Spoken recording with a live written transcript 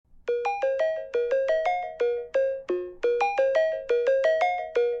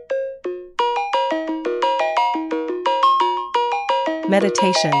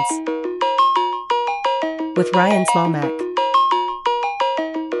Meditations with Ryan Smolmack.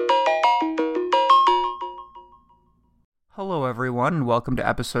 Hello everyone, and welcome to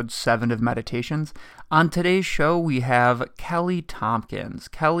episode 7 of Meditations. On today's show, we have Kelly Tompkins.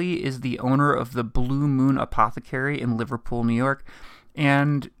 Kelly is the owner of the Blue Moon Apothecary in Liverpool, New York,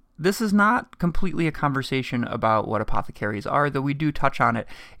 and this is not completely a conversation about what apothecaries are, though we do touch on it.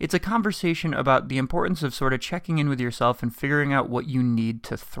 It's a conversation about the importance of sort of checking in with yourself and figuring out what you need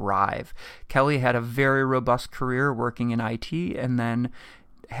to thrive. Kelly had a very robust career working in IT, and then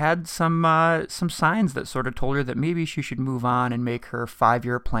had some signs that sort of told her that maybe she should move on and make her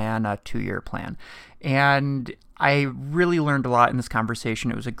 5-year plan a 2-year plan. And I really learned a lot in this conversation.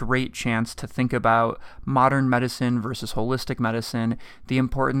 It was a great chance to think about modern medicine versus holistic medicine, the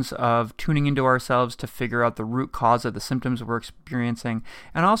importance of tuning into ourselves to figure out the root cause of the symptoms we're experiencing,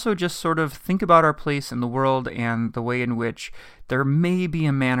 and also just sort of think about our place in the world and the way in which there may be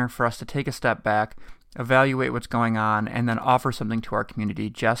a manner for us to take a step back, evaluate what's going on, and then offer something to our community,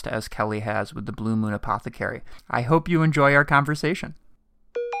 just as Kelly has with the Blue Moon Apothecary. I hope you enjoy our conversation.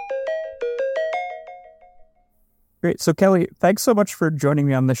 Great. So Kelly, thanks so much for joining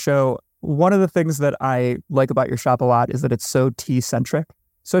me on the show. One of the things that I like about your shop a lot is that it's so tea-centric.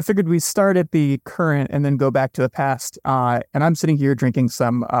 So I figured we'd start at the current and then go back to the past. And I'm sitting here drinking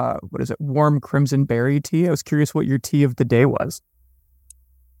some, warm crimson berry tea. I was curious what your tea of the day was.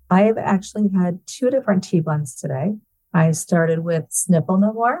 I've actually had 2 different tea blends today. I started with Snipple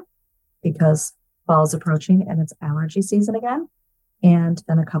No More because fall's approaching and it's allergy season again. And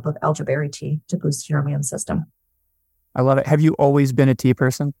then a cup of elderberry tea to boost your immune system. I love it. Have you always been a tea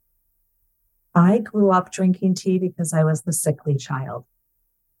person? I grew up drinking tea because I was the sickly child.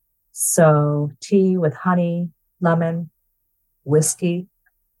 So tea with honey, lemon, whiskey,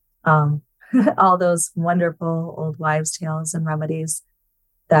 all those wonderful old wives' tales and remedies.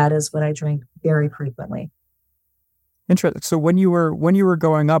 That is what I drink very frequently. Interesting. So when you were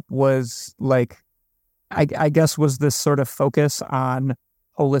growing up, was like, I guess, was this sort of focus on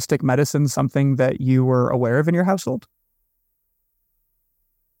holistic medicine something that you were aware of in your household?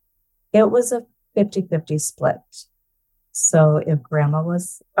 It was a 50-50 split. So if grandma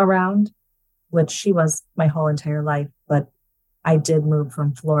was around, which she was my whole entire life, but I did move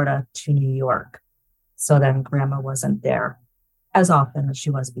from Florida to New York. So then grandma wasn't there as often as she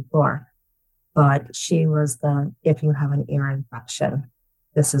was before. But she was if you have an ear infection,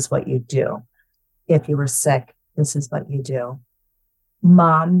 this is what you do. If you were sick, this is what you do.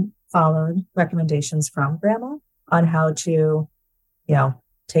 Mom followed recommendations from grandma on how to,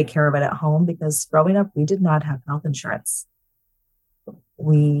 take care of it at home, because growing up, we did not have health insurance.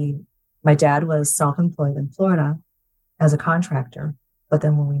 My dad was self-employed in Florida as a contractor, but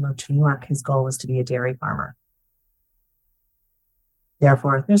then when we moved to New York, his goal was to be a dairy farmer.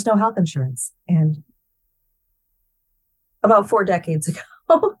 Therefore, there's no health insurance. And about 4 decades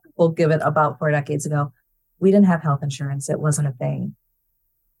ago, we'll give it about 4 decades ago, we didn't have health insurance. It wasn't a thing.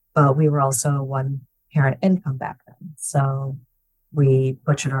 But we were also one parent income back then. So we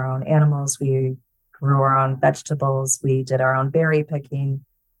butchered our own animals. We grew our own vegetables. We did our own berry picking.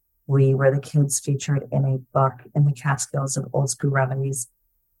 We were the kids featured in a book in the Catskills of old school remedies,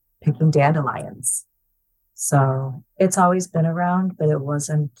 picking dandelions. So it's always been around, but it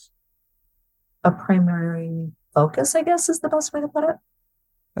wasn't a primary focus, I guess is the best way to put it.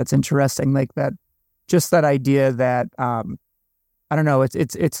 That's interesting. Like that, just that idea that, I don't know, it's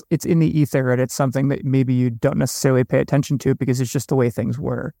in the ether, and it's something that maybe you don't necessarily pay attention to because it's just the way things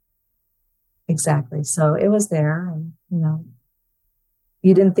were. Exactly. So it was there, and,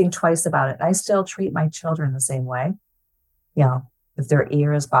 you didn't think twice about it. I still treat my children the same way. If their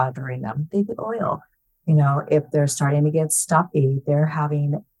ear is bothering them, they get oil. If they're starting to get stuffy, they're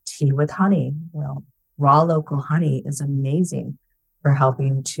having tea with honey. Raw local honey is amazing for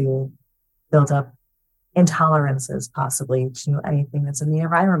helping to build up intolerances, possibly to anything that's in the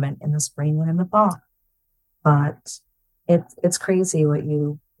environment in the spring and in the fall. But it's crazy what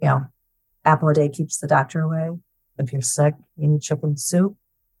apple a day keeps the doctor away. If you're sick, you need chicken soup.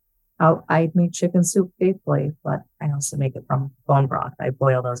 I make chicken soup faithfully, but I also make it from bone broth. I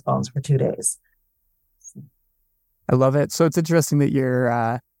boil those bones for 2 days. I love it. So it's interesting that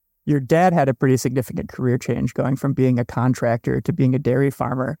your dad had a pretty significant career change, going from being a contractor to being a dairy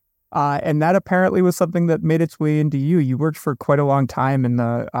farmer. And that apparently was something that made its way into you. You worked for quite a long time in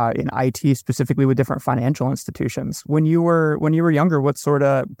IT, specifically with different financial institutions. When you were younger, what sort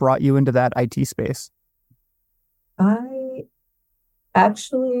of brought you into that IT space? I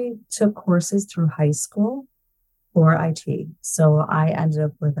actually took courses through high school for IT. So I ended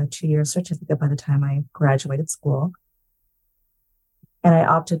up with a 2-year certificate by the time I graduated school. And I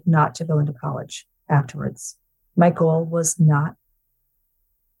opted not to go into college afterwards. My goal was not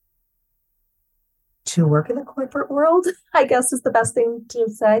to work in the corporate world, I guess is the best thing to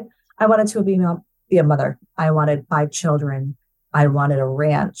say. I wanted to be a mother. I wanted 5 children. I wanted a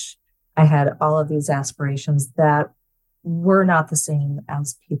ranch. I had all of these aspirations that were not the same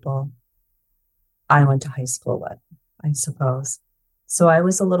as people I went to high school with, I suppose. So I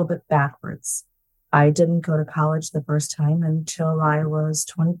was a little bit backwards. I didn't go to college the first time until I was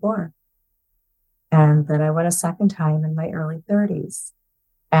 24. And then I went a second time in my early 30s.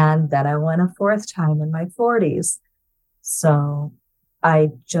 And then I went a fourth time in my 40s. So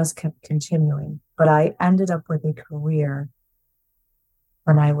I just kept continuing. But I ended up with a career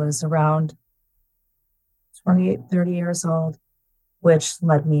when I was around 28, 30 years old, which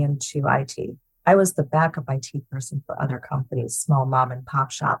led me into IT. I was the backup IT person for other companies, small mom and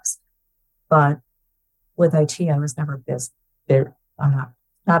pop shops. But with IT, I was never busy. I'm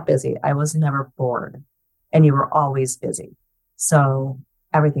not busy. I was never bored. And you were always busy. So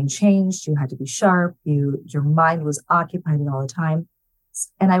everything changed. You had to be sharp. Your mind was occupied all the time.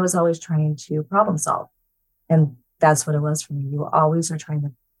 And I was always trying to problem solve. And that's what it was for me. You always are trying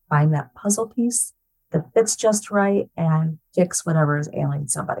to find that puzzle piece that fits just right and fix whatever is ailing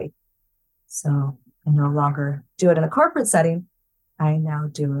somebody. So I no longer do it in a corporate setting. I now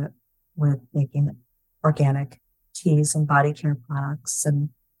do it with making organic teas and body care products and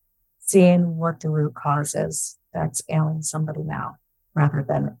seeing what the root cause is that's ailing somebody now rather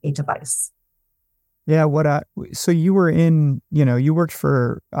than a device. Yeah. So you were you worked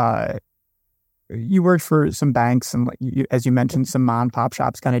for some banks and as you mentioned, some mom and pop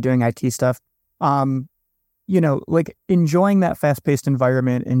shops kind of doing IT stuff. Like enjoying that fast paced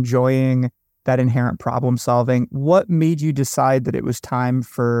environment, enjoying that inherent problem solving. What made you decide that it was time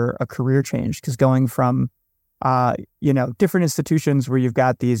for a career change? Because going from, different institutions where you've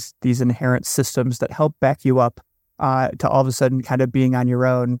got these inherent systems that help back you up, to all of a sudden kind of being on your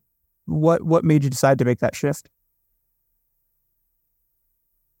own, what made you decide to make that shift?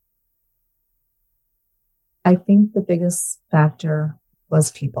 I think the biggest factor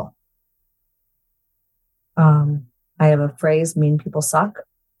was people. I have a phrase, mean people suck.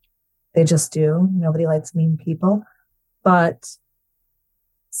 They just do. Nobody likes mean people. But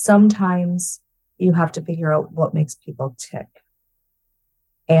sometimes you have to figure out what makes people tick.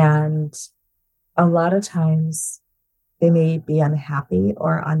 And a lot of times they may be unhappy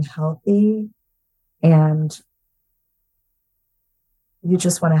or unhealthy, and you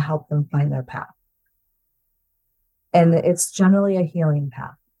just want to help them find their path. And it's generally a healing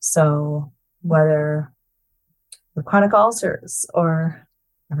path. So whether with chronic ulcers, or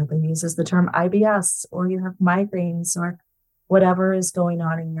everybody uses the term IBS, or you have migraines, or whatever is going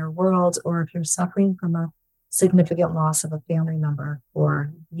on in your world, or if you're suffering from a significant loss of a family member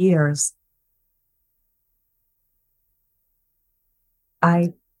for years,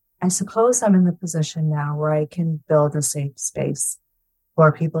 I suppose I'm in the position now where I can build a safe space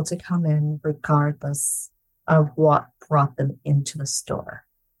for people to come in regardless of what brought them into the store,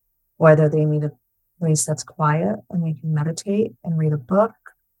 whether they need a place that's quiet and they can meditate and read a book,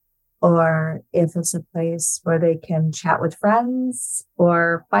 or if it's a place where they can chat with friends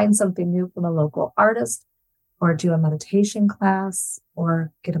or find something new from a local artist or do a meditation class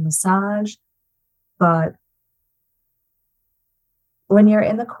or get a massage. But when you're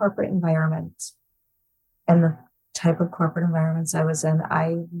in the corporate environment and the type of corporate environments I was in,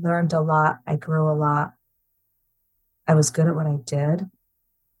 I learned a lot. I grew a lot. I was good at what I did.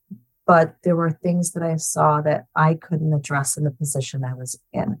 But there were things that I saw that I couldn't address in the position I was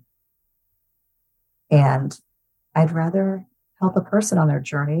in. And I'd rather help a person on their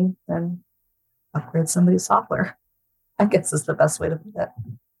journey than upgrade somebody's software, I guess is the best way to put it.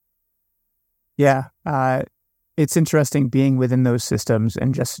 Yeah. It's interesting being within those systems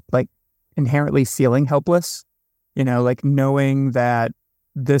and just like inherently feeling helpless, like knowing that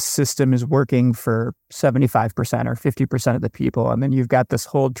this system is working for 75% or 50% of the people. And then you've got this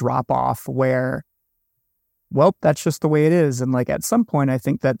whole drop off where, well, that's just the way it is. And like at some point, I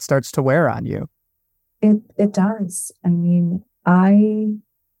think that starts to wear on you. It does. I mean, I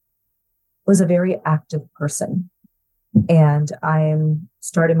was a very active person, and I'm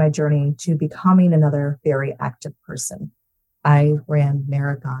starting my journey to becoming another very active person. I ran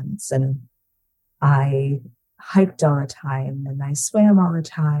marathons and I hiked all the time and I swam all the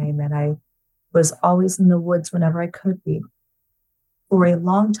time, and I was always in the woods whenever I could be. For a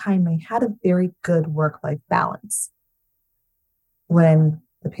long time, I had a very good work-life balance. When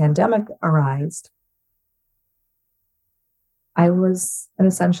the pandemic arose, I was an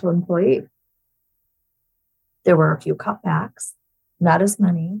essential employee. There were a few cutbacks, not as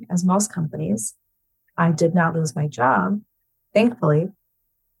many as most companies. I did not lose my job, thankfully,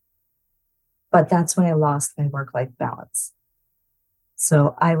 but that's when I lost my work-life balance.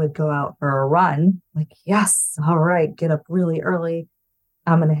 So I would go out for a run, like, yes, all right, get up really early.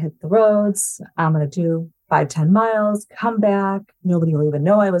 I'm going to hit the roads. I'm going to do 5-10 miles, come back. Nobody will even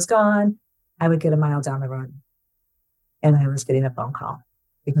know I was gone. I would get a mile down the road and I was getting a phone call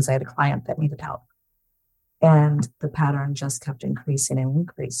because I had a client that needed help. And the pattern just kept increasing and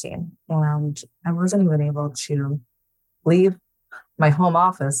increasing. And I wasn't even able to leave my home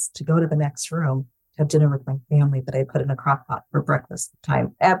office to go to the next room to have dinner with my family that I put in a crock pot for breakfast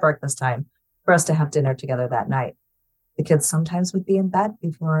time for us to have dinner together that night. The kids sometimes would be in bed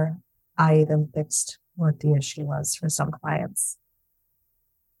before I even fixed what the issue was for some clients.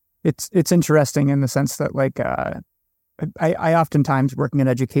 It's interesting in the sense that I oftentimes working in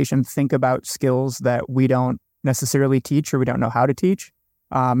education think about skills that we don't necessarily teach or we don't know how to teach.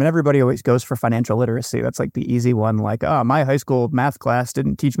 And everybody always goes for financial literacy. That's like the easy one. Like, oh, my high school math class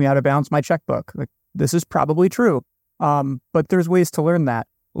didn't teach me how to balance my checkbook. Like, this is probably true. But there's ways to learn that.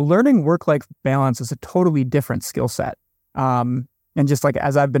 Learning work-life balance is a totally different skill set. And just like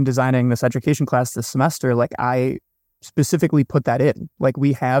as I've been designing this education class this semester, like I specifically put that in. Like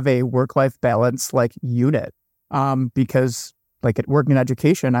we have a work-life balance like unit. Because like at working in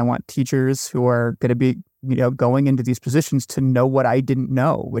education, I want teachers who are going to be, going into these positions to know what I didn't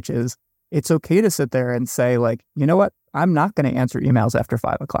know, which is it's okay to sit there and say like, you know what, I'm not going to answer emails after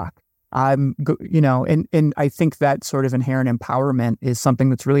 5:00. And I think that sort of inherent empowerment is something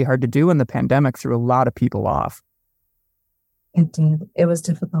that's really hard to do, and the pandemic threw a lot of people off. It did. It was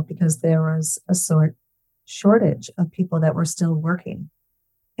difficult because there was a shortage of people that were still working,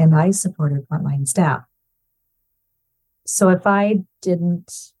 and I supported frontline staff. So if I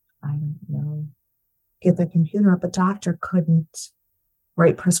didn't, get the computer up, a doctor couldn't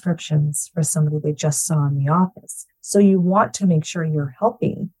write prescriptions for somebody they just saw in the office. So you want to make sure you're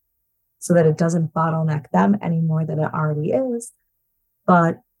helping so that it doesn't bottleneck them any more than it already is.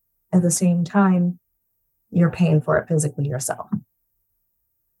 But at the same time, you're paying for it physically yourself.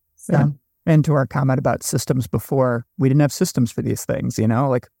 So. And to our comment about systems before, we didn't have systems for these things,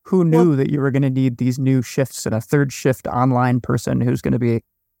 like who knew that you were going to need these new shifts and a third shift online person who's going to be,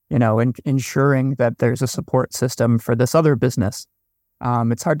 ensuring that there's a support system for this other business.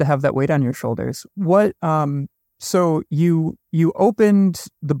 It's hard to have that weight on your shoulders. So you opened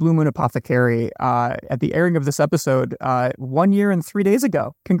the Blue Moon Apothecary at the airing of this episode 1 year and 3 days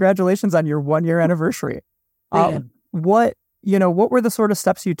ago. Congratulations on your 1 year anniversary. What were the sort of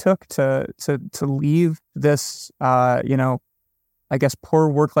steps you took to leave this, I guess, poor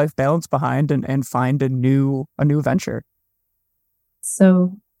work-life balance behind and find a new venture?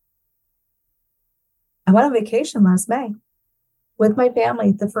 So I went on vacation last May with my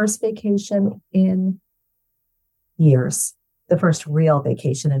family, the first vacation in years, the first real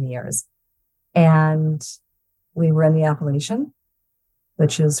vacation in years. And we were in the Appalachian,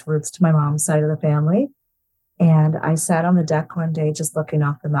 which is roots to my mom's side of the family. And I sat on the deck one day just looking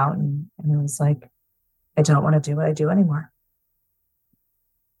off the mountain, and I was like, I don't want to do what I do anymore.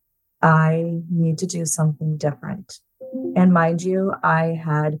 I need to do something different. And mind you, I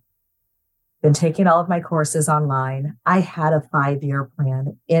had been taking all of my courses online. I had a 5-year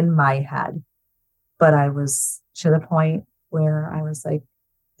plan in my head, but I was to the point where I was like,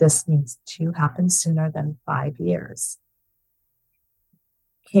 this needs to happen sooner than 5 years.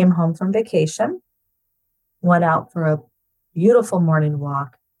 Came home from vacation, went out for a beautiful morning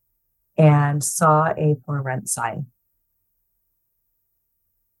walk, and saw a for rent sign.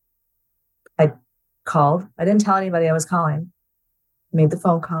 I called. I didn't tell anybody I was calling. Made the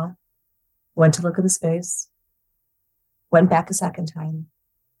phone call, went to look at the space, went back a second time,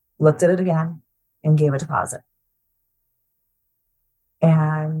 looked at it again, and gave a deposit.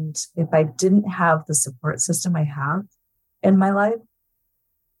 And if I didn't have the support system I have in my life,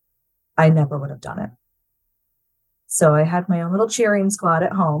 I never would have done it. So I had my own little cheering squad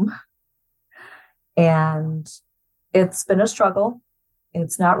at home, and it's been a struggle.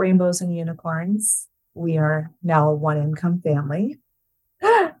 It's not rainbows and unicorns. We are now a one-income family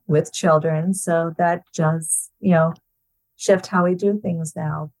with children. So that does, shift how we do things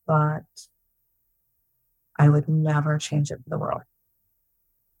now, but I would never change it for the world.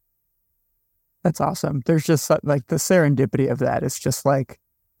 That's awesome. There's just like the serendipity of that. It's just like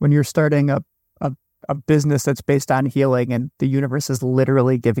when you're starting a business that's based on healing and the universe is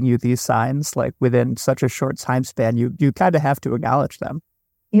literally giving you these signs like within such a short time span, you kind of have to acknowledge them.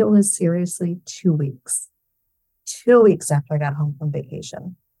 It was seriously 2 weeks. 2 weeks after I got home from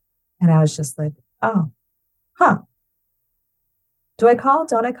vacation. And I was just like, Do I call?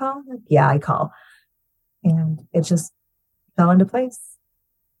 Don't I call? Like, yeah, I call. And it just fell into place.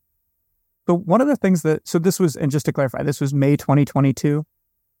 But one of the things so this was, and just to clarify, this was May 2022.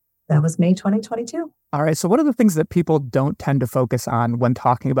 That was May 2022. All right. So one of the things that people don't tend to focus on when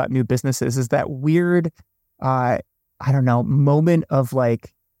talking about new businesses is that weird, I don't know, moment of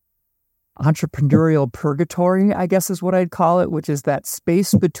like entrepreneurial purgatory, I guess is what I'd call it, which is that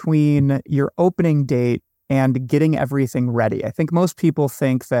space between your opening date and getting everything ready. I think most people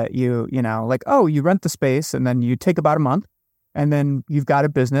think that you know, like, oh, you rent the space and then you take about a month and then you've got a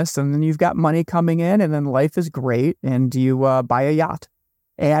business and then you've got money coming in and then life is great and you buy a yacht.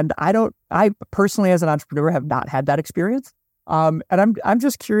 And I personally as an entrepreneur have not had that experience. And I'm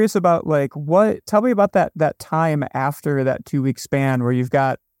just curious about like, tell me about that time after that 2-week span where you've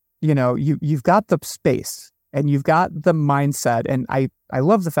got, you know, you've got the space and you've got the mindset. And I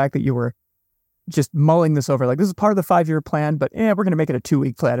love the fact that you were just mulling this over. Like, this is part of the 5-year plan, but we're going to make it a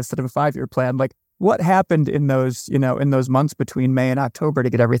 2-week plan instead of a 5-year plan. Like, what happened in those months between May and October to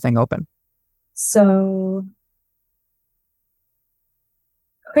get everything open? So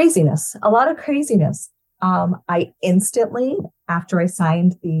craziness, a lot of craziness. I instantly, after I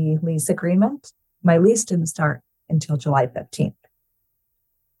signed the lease agreement, my lease didn't start until July 15th.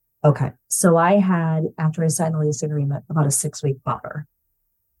 Okay. So I had, after I signed the lease agreement, about a 6-week buffer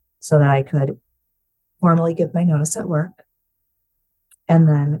so that I could formally give my notice at work and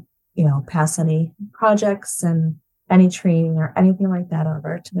then, you know, pass any projects and any training or anything like that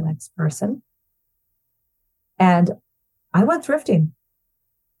over to the next person. And I went thrifting.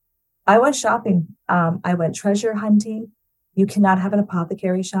 I went shopping. I went treasure hunting. You cannot have an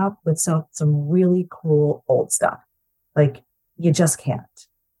apothecary shop with some really cool old stuff. Like, you just can't.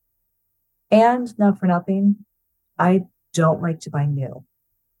 And not for nothing, I don't like to buy new.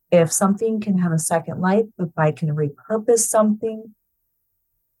 If something can have a second life, if I can repurpose something,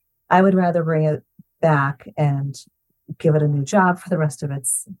 I would rather bring it back and give it a new job for the rest of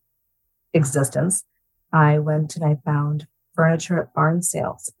its existence. I went and I found furniture at barn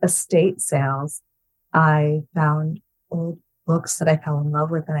sales, estate sales. I found old books that I fell in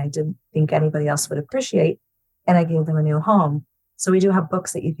love with and I didn't think anybody else would appreciate, and I gave them a new home. So we do have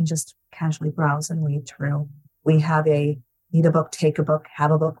books that you can just casually browse and read through. We have a need a book, take a book,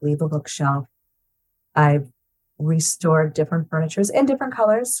 have a book, leave a bookshelf. I've restored different furnitures in different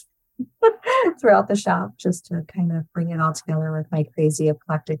colors throughout the shop just to kind of bring it all together with my crazy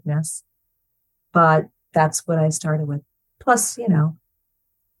eclecticness. But that's what I started with. Plus, you know,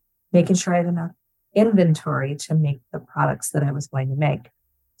 making sure I had enough inventory to make the products that I was going to make.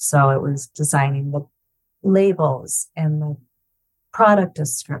 So it was designing the labels and the product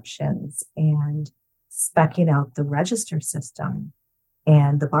descriptions and speccing out the register system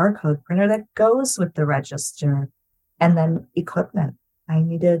and the barcode printer that goes with the register, and then equipment. I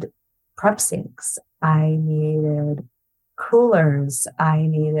needed prep sinks. I needed coolers. I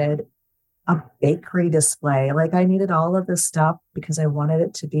needed a bakery display. Like, I needed all of this stuff because I wanted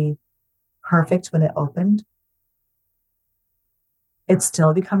it to be perfect when it opened. It's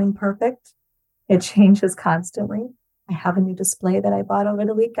still becoming perfect. It changes constantly. I have a new display that I bought over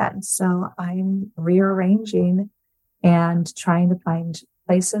the weekend. So I'm rearranging and trying to find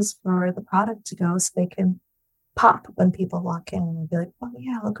places for the product to go so they can pop when people walk in and be like, oh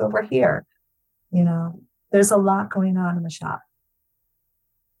yeah, look over here. You know, there's a lot going on in the shop,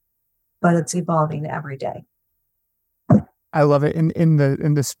 but it's evolving every day. I love it. In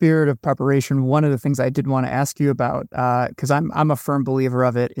the spirit of preparation, one of the things I did want to ask you about, because I'm a firm believer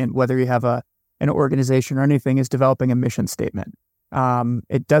of it, in whether you have an organization or anything, is developing a mission statement.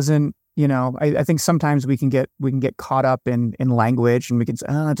 It doesn't, you know, I think sometimes we can get caught up in language and we can say,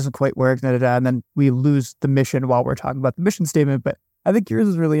 oh, it doesn't quite work, and then we lose the mission while we're talking about the mission statement. But I think yours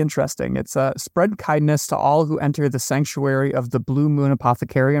is really interesting. It's spread kindness to all who enter the sanctuary of the Blue Moon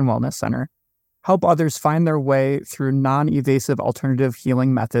Apothecary and Wellness Center. Help others find their way through non-evasive alternative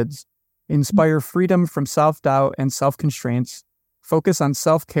healing methods. Inspire freedom from self-doubt and self-constraints. Focus on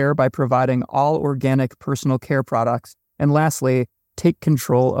self-care by providing all organic personal care products. And lastly, take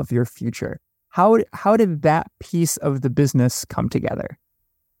control of your future. How did that piece of the business come together?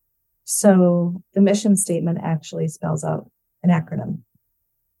 So the mission statement actually spells out an acronym.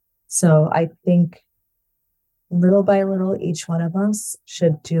 So I think little by little, each one of us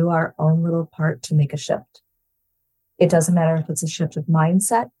should do our own little part to make a shift. It doesn't matter if it's a shift of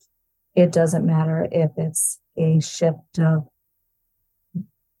mindset. It doesn't matter if it's a shift of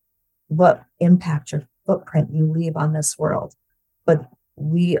what impact or footprint you leave on this world. But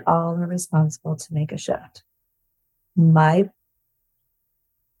we all are responsible to make a shift. My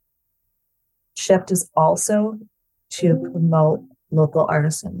shift is also to promote local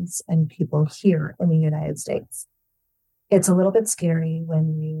artisans and people here in the United States. It's a little bit scary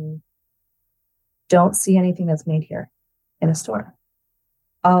when you don't see anything that's made here in a store.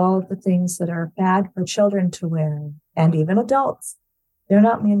 All the things that are bad for children to wear and even adults, they're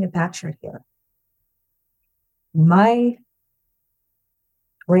not manufactured here. My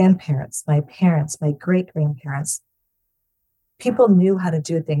grandparents, my parents, my great grandparents, people knew how to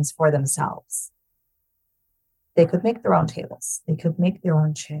do things for themselves. They could make their own tables. They could make their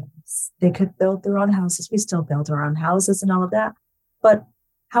own chairs. They could build their own houses. We still build our own houses and all of that. But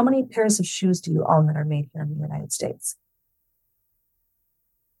how many pairs of shoes do you own that are made here in the United States?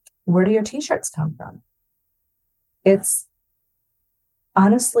 Where do your t-shirts come from? It's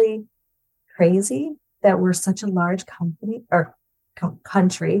honestly crazy that we're such a large company or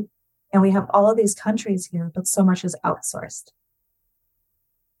country, and we have all of these countries here, but so much is outsourced.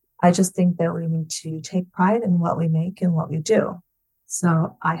 I just think that we need to take pride in what we make and what we do.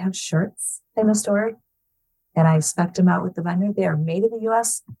 So I have shirts in the store, and I spec them out with the vendor. They are made in the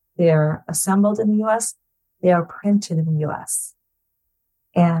U.S. They are assembled in the U.S. They are printed in the U.S.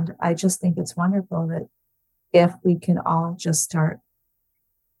 And I just think it's wonderful that if we can all just start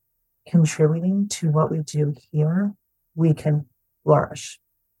contributing to what we do here, we can flourish.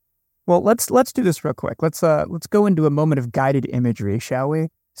 Well, let's do this real quick. Let's go into a moment of guided imagery, shall we?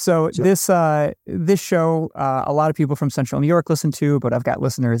 So Sure. This show, a lot of people from Central New York listen to, but I've got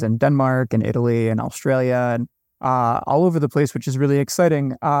listeners in Denmark and Italy and Australia and all over the place, which is really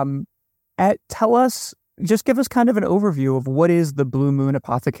exciting. Just give us kind of an overview of what is the Blue Moon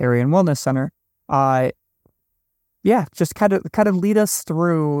Apothecary and Wellness Center. Just kind of lead us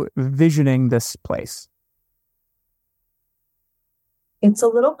through visioning this place. It's a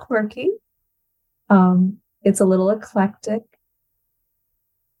little quirky. It's a little eclectic.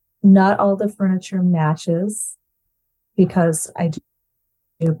 Not all the furniture matches because I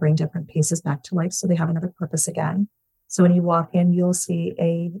do bring different pieces back to life so they have another purpose again. So when you walk in, you'll see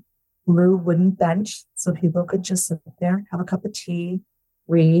a blue wooden bench so people could just sit there, have a cup of tea,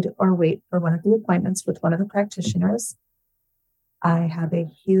 read, or wait for one of the appointments with one of the practitioners. I have a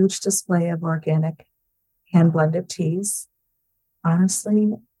huge display of organic hand-blended teas.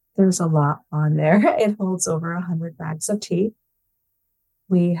 Honestly, there's a lot on there. It holds over 100 bags of tea.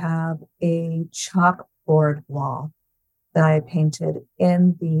 We have a chalkboard wall that I painted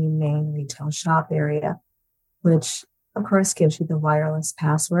in the main retail shop area, which of course gives you the wireless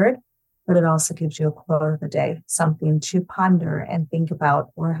password, but it also gives you a quote of the day, something to ponder and think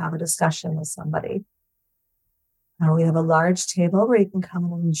about or have a discussion with somebody. We have a large table where you can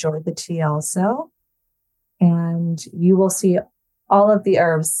come and enjoy the tea also. And you will see all of the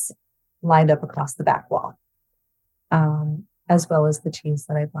herbs lined up across the back wall, as well as the teas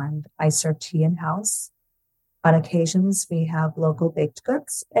that I blend. I serve tea in-house. On occasions, we have local baked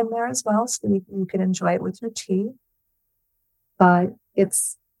goods in there as well, so you can enjoy it with your tea. But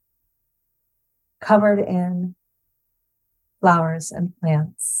it's covered in flowers and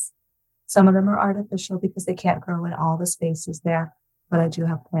plants. Some of them are artificial because they can't grow in all the spaces there, but I do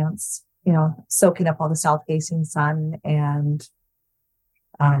have plants, soaking up all the south-facing sun and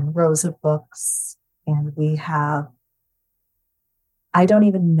rows of books. And we have, I don't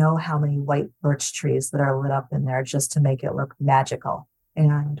even know how many white birch trees that are lit up in there just to make it look magical.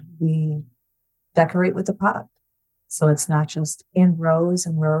 And we decorate with the product. So it's not just in rows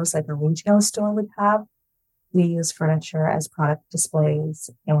and rows like a retail store would have. We use furniture as product displays,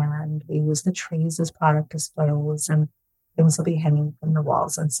 and we use the trees as product displays, and things will be hanging from the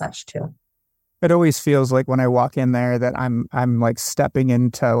walls and such too. It always feels like when I walk in there that I'm like stepping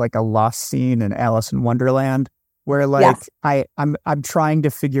into like a lost scene in Alice in Wonderland, where like yes. I'm trying to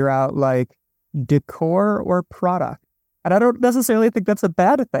figure out like decor or product. And I don't necessarily think that's a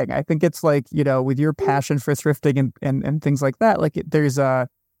bad thing. I think it's like, with your passion for thrifting and things like that, like there's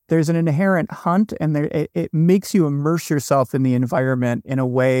an inherent hunt, and it makes you immerse yourself in the environment in a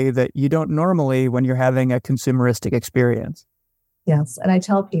way that you don't normally when you're having a consumeristic experience. Yes. And I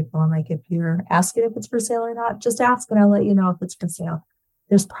tell people, I'm like, if you're asking if it's for sale or not, just ask and I'll let you know if it's for sale.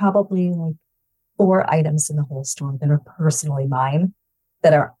 There's probably like 4 items in the whole store that are personally mine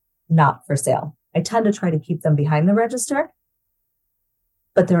that are not for sale. I tend to try to keep them behind the register,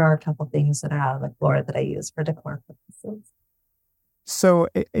 but there are a couple things that are out of the floor that I use for decor purposes. So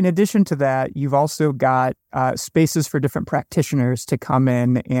in addition to that, you've also got spaces for different practitioners to come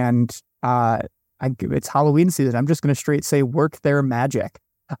in and it's Halloween season. I'm just going to straight say work their magic.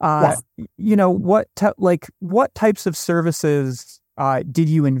 Yes. What types of services did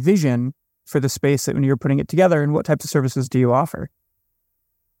you envision for the space that when you were putting it together, and what types of services do you offer?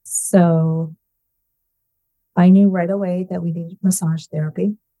 So I knew right away that we needed massage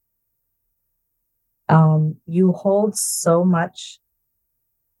therapy. You hold so much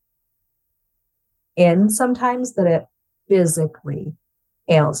in sometimes that it physically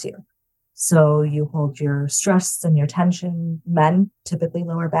ails you. So you hold your stress and your tension, men typically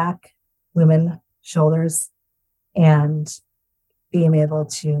lower back, women shoulders, and being able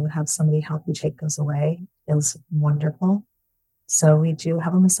to have somebody help you take those away is wonderful. So we do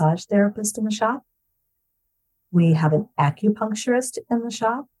have a massage therapist in the shop. We have an acupuncturist in the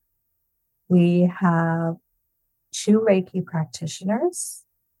shop. We have 2 Reiki practitioners.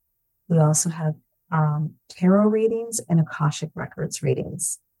 We also have tarot readings and Akashic Records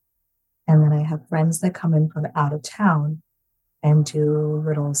readings. And then I have friends that come in from out of town and do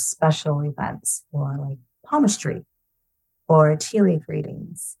little special events for like palmistry or tea leaf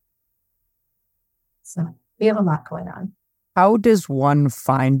readings. So we have a lot going on. How does one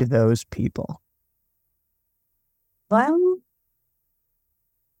find those people? Well,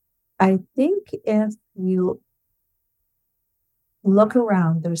 I think if you look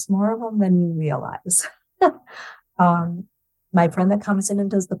around, there's more of them than you realize. My friend that comes in and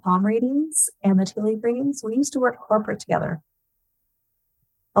does the palm readings and the tea leaf readings, we used to work corporate together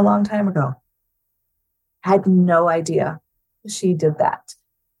a long time ago. Had no idea she did that.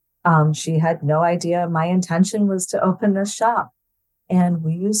 She had no idea my intention was to open this shop. And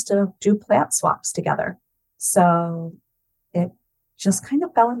we used to do plant swaps together. So it just kind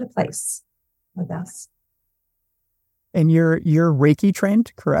of fell into place, I guess. And you're Reiki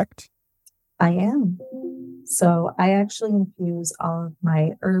trained, correct? I am. So I actually infuse all of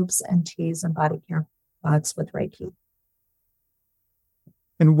my herbs and teas and body care products with Reiki.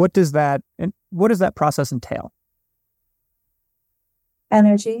 And what does that process entail?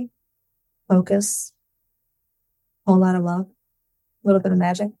 Energy, focus, whole lot of love, a little bit of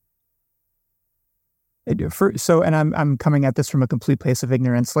magic. And I'm coming at this from a complete place of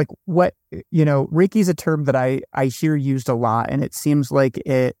ignorance. Like what, Reiki is a term that I hear used a lot, and it seems like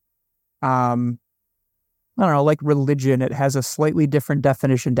it, I don't know, like religion, it has a slightly different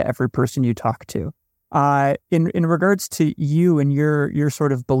definition to every person you talk to. In regards to you and your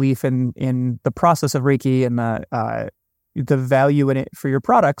sort of belief in the process of Reiki and the value in it for your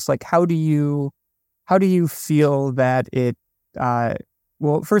products, like how do you feel that it,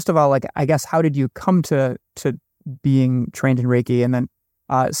 well, first of all, like, I guess, how did you come to being trained in Reiki? And then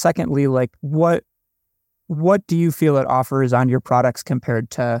secondly, like what do you feel it offers on your products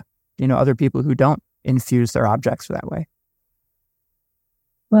compared to, other people who don't infuse their objects that way?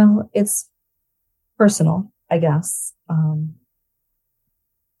 Well, it's personal, I guess.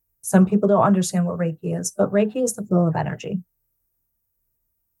 Some people don't understand what Reiki is, but Reiki is the flow of energy.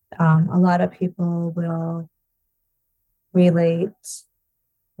 A lot of people will relate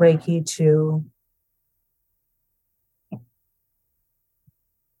Reiki to,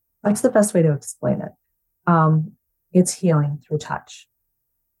 what's the best way to explain it? It's healing through touch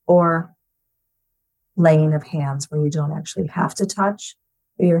or laying of hands where you don't actually have to touch,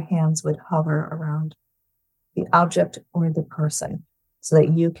 but your hands would hover around the object or the person so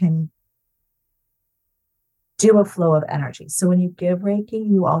that you can do a flow of energy. So when you give Reiki,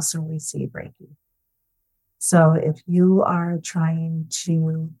 you also receive Reiki. So if you are trying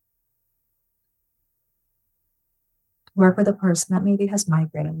to work with a person that maybe has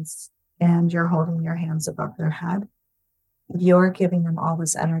migraines and you're holding your hands above their head, you're giving them all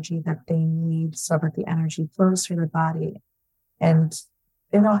this energy that they need so that the energy flows through their body and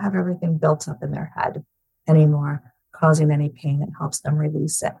they don't have everything built up in their head anymore, causing any pain. It helps them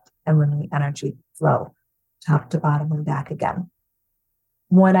release it and let the energy flow top to bottom and back again.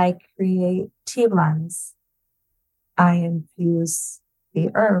 When I create tea blends, I infuse the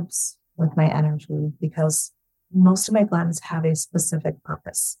herbs with my energy because most of my blends have a specific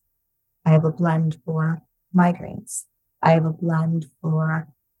purpose. I have a blend for migraines. I have a blend for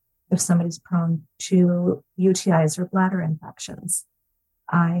if somebody's prone to UTIs or bladder infections.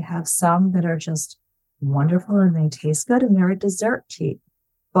 I have some that are just wonderful and they taste good and they're a dessert tea.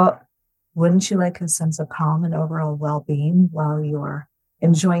 But wouldn't you like a sense of calm and overall well-being while you're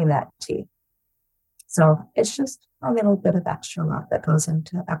enjoying that tea? So it's just a little bit of extra love that goes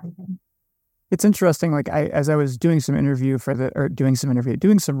into everything. It's interesting. Like as I was doing some research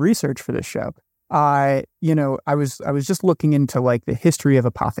for this show, I was just looking into like the history of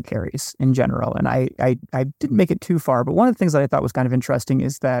apothecaries in general, and I didn't make it too far. But one of the things that I thought was kind of interesting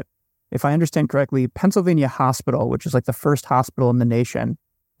is that, if I understand correctly, Pennsylvania Hospital, which is like the first hospital in the nation,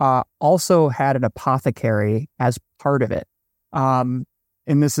 also had an apothecary as part of it. And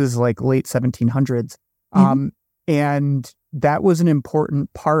this is like late 1700s. And that was an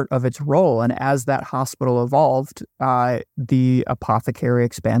important part of its role. And as that hospital evolved, the apothecary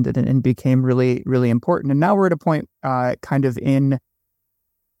expanded and became really, really important. And now we're at a point kind of in,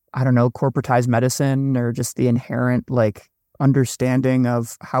 I don't know, corporatized medicine or just the inherent like understanding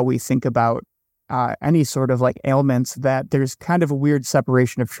of how we think about any sort of like ailments, that there's kind of a weird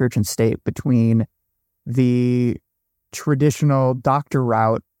separation of church and state between the traditional doctor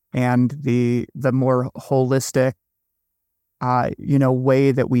route and the more holistic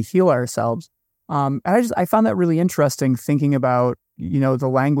way that we heal ourselves. And I found that really interesting, thinking about, the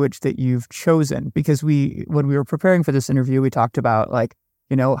language that you've chosen, because when we were preparing for this interview, we talked about like,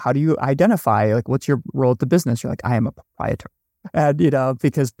 how do you identify, like, what's your role at the business? You're like, I am a proprietor. And,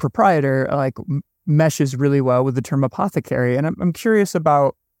 because proprietor like meshes really well with the term apothecary. And I'm curious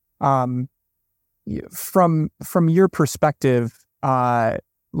about, from your perspective,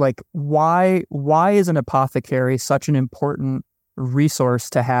 like why is an apothecary such an important resource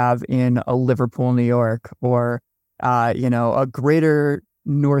to have in a Liverpool, New York, or a greater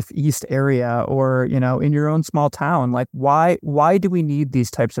Northeast area, or in your own small town? Like why do we need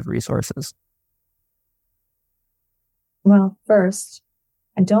these types of resources? Well, first,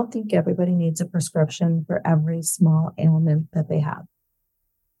 I don't think everybody needs a prescription for every small ailment that they have.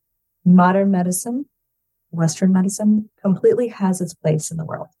 Modern medicine, Western medicine, completely has its place in the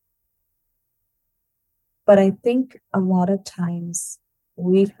world. But I think a lot of times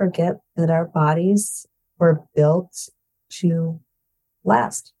we forget that our bodies were built to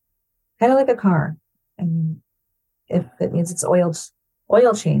last. Kind of like a car. I mean, if it needs its oil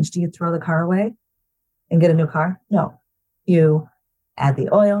change, do you throw the car away and get a new car? No. You add the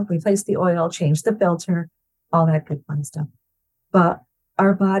oil, replace the oil, change the filter, all that good fun stuff. But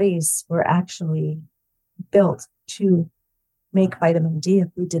our bodies were actually built to make vitamin D if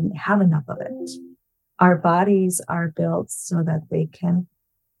we didn't have enough of it. Our bodies are built so that they can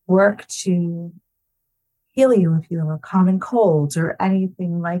work to heal you if you have a common cold or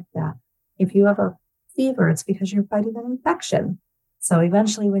anything like that. If you have a fever, it's because you're fighting an infection. So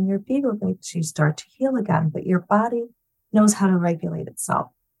eventually when your fever breaks, you start to heal again, but your body knows how to regulate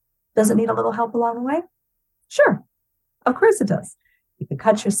itself. Does it need a little help along the way? Sure. Of course it does. You can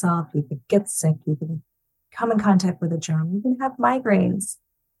cut yourself, you can get sick, you can come in contact with a germ, you can have migraines,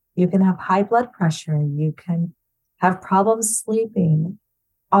 you can have high blood pressure, you can have problems sleeping.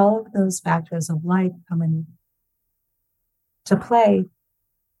 All of those factors of life come into play.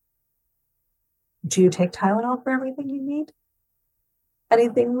 Do you take Tylenol for everything you need?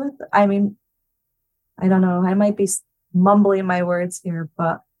 Anything with, I don't know, I might be mumbling my words here,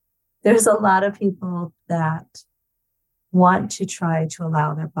 but there's a lot of people that want to try to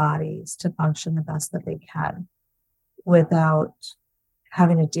allow their bodies to function the best that they can without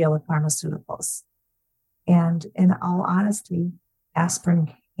having to deal with pharmaceuticals. And in all honesty,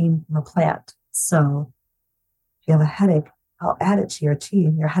 aspirin came from a plant. So if you have a headache, I'll add it to your tea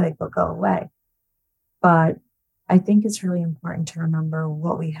and your headache will go away. But I think it's really important to remember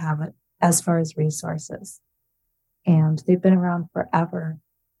what we have as far as resources. And they've been around forever.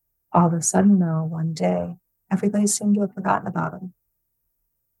 All of a sudden, though, one day, everybody seemed to have forgotten about them.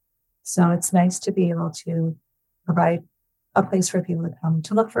 So it's nice to be able to provide a place for people to come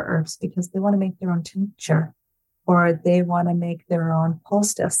to look for herbs because they want to make their own tincture, or they want to make their own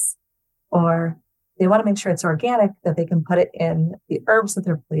poultice, or they want to make sure it's organic, that they can put it in the herbs that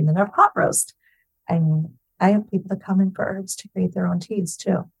they're putting in their pot roast. I mean, I have people that come in for herbs to create their own teas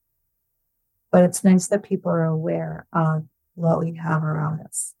too. But it's nice that people are aware of what we have around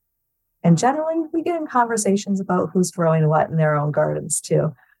us. And generally, we get in conversations about who's growing what in their own gardens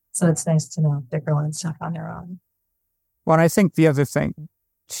too. So it's nice to know they're growing stuff on their own. Well, and I think the other thing,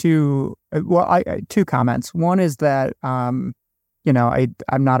 two comments. One is that, I'm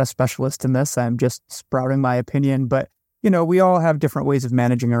not a specialist in this. I'm just sprouting my opinion. But, we all have different ways of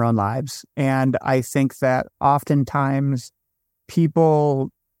managing our own lives. And I think that oftentimes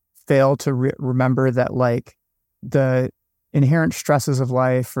people fail to remember that, like, the inherent stresses of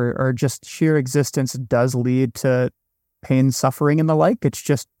life or just sheer existence does lead to pain, suffering, and the like. It's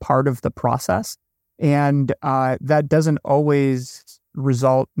just part of the process. And that doesn't always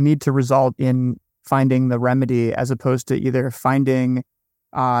need to result in finding the remedy, as opposed to either finding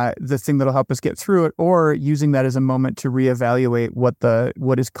the thing that'll help us get through it, or using that as a moment to reevaluate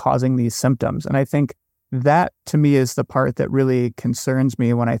what is causing these symptoms. And I think that, to me, is the part that really concerns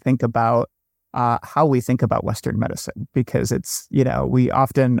me when I think about how we think about Western medicine, because it's, we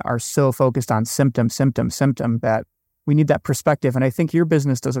often are so focused on symptom that we need that perspective. And I think your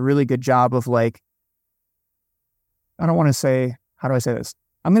business does a really good job of, like, I don't want to say, how do I say this?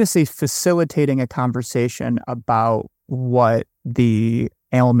 I'm going to say facilitating a conversation about what the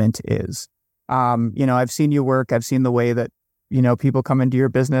ailment is. I've seen you work. I've seen the way that, people come into your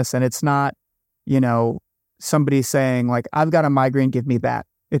business, and it's not, somebody saying like, I've got a migraine, give me that.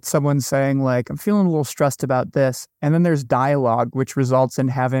 It's someone saying like, I'm feeling a little stressed about this. And then there's dialogue, which results in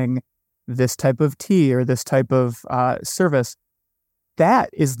having this type of tea or this type of service. That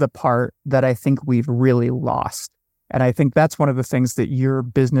is the part that I think we've really lost. And I think that's one of the things that your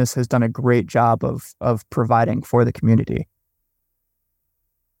business has done a great job of providing for the community.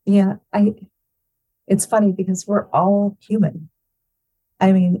 Yeah, it's funny because we're all human.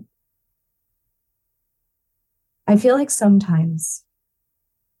 I mean, I feel like sometimes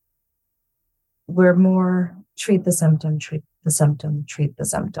we're more treat the symptom, treat the symptom, treat the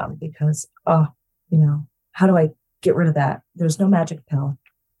symptom because, how do I get rid of that? There's no magic pill.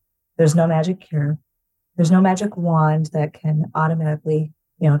 There's no magic cure. There's no magic wand that can automatically,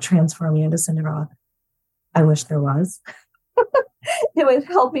 transform you into Cinderella. I wish there was. It would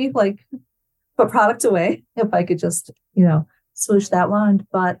help me like put product away if I could just, swoosh that wand.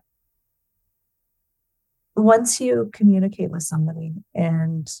 But once you communicate with somebody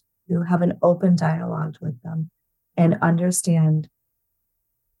and you have an open dialogue with them and understand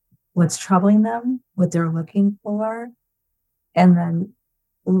what's troubling them, what they're looking for, and then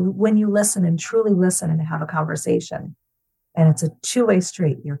when you listen and truly listen and have a conversation, and it's a two-way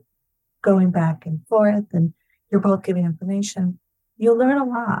street, you're going back and forth and you're both giving information, you learn a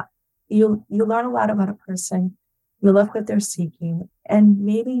lot. You learn a lot about a person. You look what they're seeking, and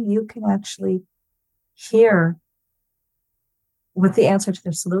maybe you can actually hear what the answer to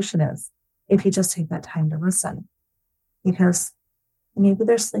their solution is if you just take that time to listen. Because maybe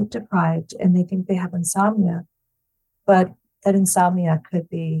they're sleep deprived and they think they have insomnia, but that insomnia could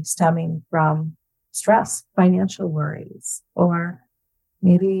be stemming from stress, financial worries, or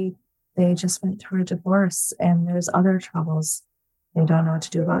maybe they just went through a divorce and there's other troubles. They don't know what to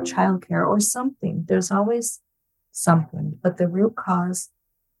do about childcare or something. There's always something, but the root cause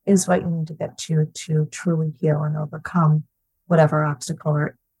is what you need to get to truly heal and overcome whatever obstacle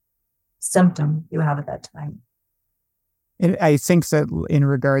or symptom you have at that time. And I think that in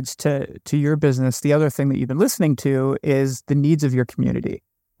regards to your business, the other thing that you've been listening to is the needs of your community.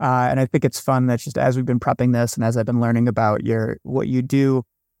 And I think it's fun that just as we've been prepping this and as I've been learning about what you do,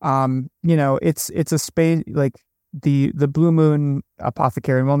 it's a space like the Blue Moon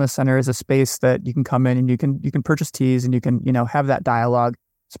Apothecary and Wellness Center is a space that you can come in and you can purchase teas and you can, have that dialogue.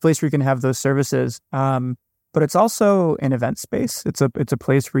 It's a place where you can have those services. But it's also an event space. It's a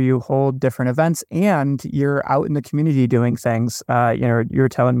place where you hold different events and you're out in the community doing things. You're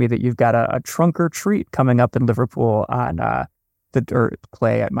telling me that you've got a trunk or treat coming up in Liverpool on my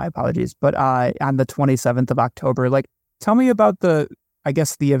apologies, but on the 27th of October. Like, tell me about the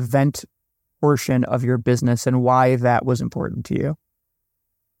event portion of your business and why that was important to you.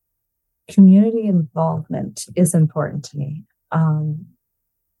 Community involvement is important to me.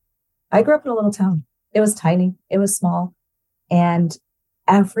 I grew up in a little town. It was tiny, it was small, and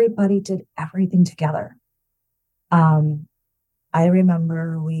everybody did everything together. I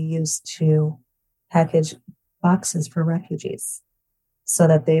remember we used to package boxes for refugees so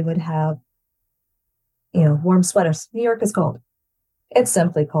that they would have, warm sweaters. New York is cold. It's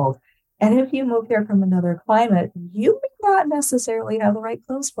simply cold. And if you move here from another climate, you may not necessarily have the right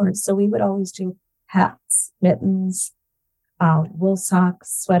clothes for it. So we would always do hats, mittens, wool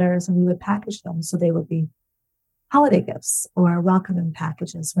socks, sweaters, and we would package them so they would be holiday gifts or welcoming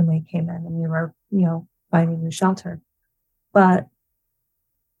packages when they came in and we were, finding new shelter. But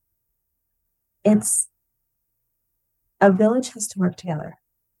a village has to work together.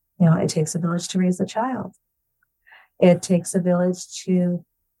 It takes a village to raise a child. It takes a village to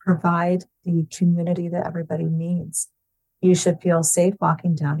provide the community that everybody needs. You should feel safe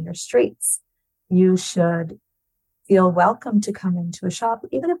walking down your streets. You should feel welcome to come into a shop,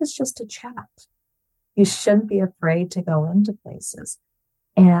 even if it's just a chat. You shouldn't be afraid to go into places.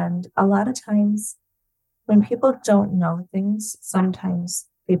 And a lot of times when people don't know things, sometimes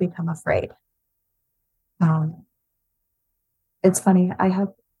they become afraid. It's funny. I have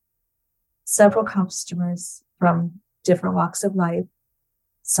several customers from different walks of life.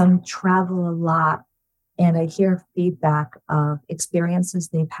 Some travel a lot, and I hear feedback of experiences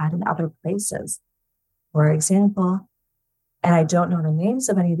they've had in other places. For example, and I don't know the names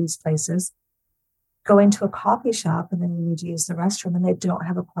of any of these places, go into a coffee shop and then you need to use the restroom and they don't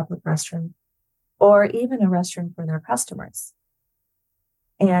have a public restroom or even a restroom for their customers.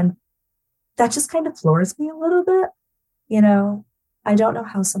 And that just kind of floors me a little bit. I don't know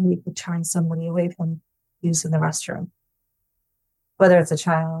how somebody could turn somebody away from using the restroom. whether it's a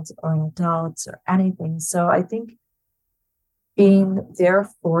child or an adult or anything. So I think being there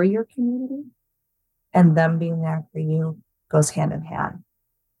for your community and them being there for you goes hand in hand.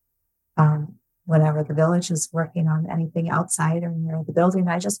 Whenever the village is working on anything outside or near the building,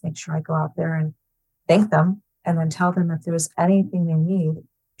 I just make sure I go out there and thank them and then tell them if there's anything they need,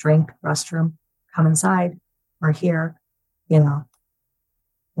 drink, restroom, come inside, we're here,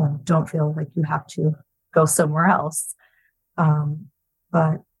 don't feel like you have to go somewhere else.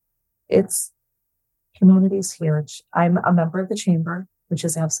 But it's community's huge. I'm a member of the chamber, which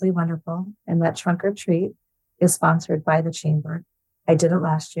is absolutely wonderful. And that trunk or treat is sponsored by the chamber. I did it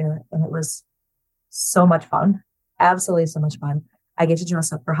last year and it was so much fun. Absolutely so much fun. I get to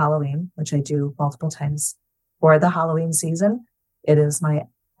dress up for Halloween, which I do multiple times for the Halloween season. It is my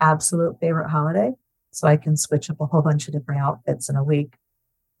absolute favorite holiday. So I can switch up a whole bunch of different outfits in a week.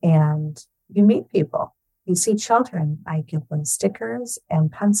 And you meet people. You see children. I give them stickers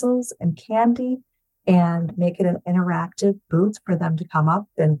and pencils and candy and make it an interactive booth for them to come up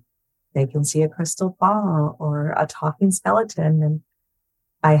and they can see a crystal ball or a talking skeleton. And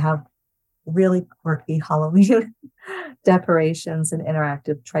I have really quirky Halloween decorations and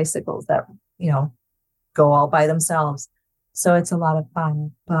interactive tricycles that, go all by themselves. So it's a lot of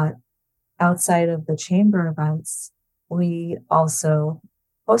fun. But outside of the chamber events, we also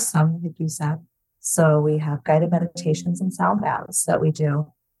host some, like you said. So we have guided meditations and sound baths that we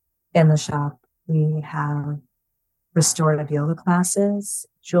do in the shop. We have restorative yoga classes,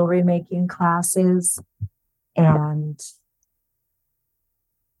 jewelry making classes, and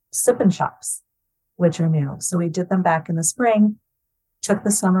sip and shops, which are new. So we did them back in the spring, took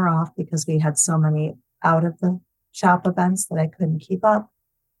the summer off because we had so many out of the shop events that I couldn't keep up.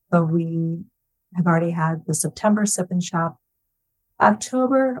 But we have already had the September sip and shop.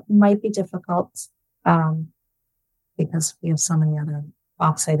 October might be difficult because we have so many other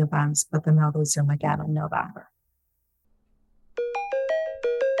offsite events, but then they'll resume again in November.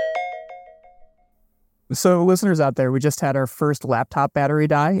 So listeners out there, we just had our first laptop battery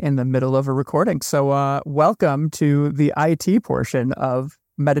die in the middle of a recording. So welcome to the IT portion of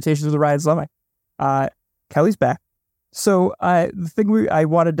Meditations with Ryan Zlomay. Kelly's back. So the thing I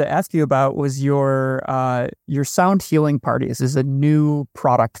wanted to ask you about was your sound healing parties is a new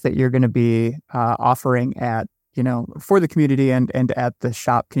product that you're going to be offering at, for the community and at the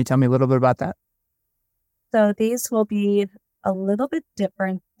shop. Can you tell me a little bit about that? So these will be a little bit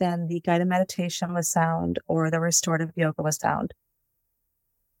different than the guided meditation with sound or the restorative yoga with sound.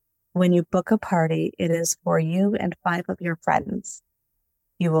 When you book a party, it is for you and 5 of your friends.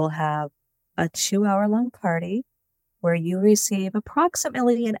 You will have a 2-hour-long party where you receive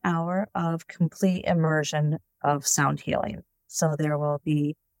approximately an hour of complete immersion of sound healing. So there will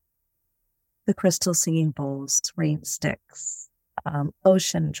be the crystal singing bowls, rain sticks,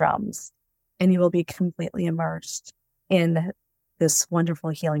 ocean drums, and you will be completely immersed in this wonderful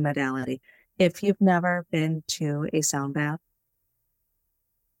healing modality. If you've never been to a sound bath,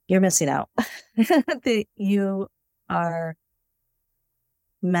 you're missing out. You are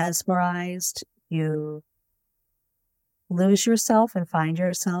mesmerized. You lose yourself and find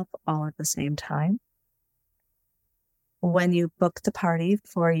yourself all at the same time. When you book the party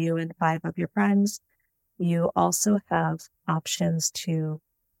for you and 5 of your friends, you also have options to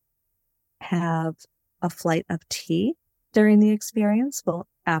have a flight of tea during the experience,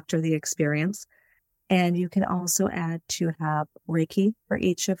 after the experience. And you can also add to have Reiki for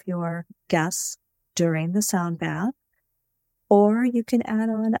each of your guests during the sound bath. Or you can add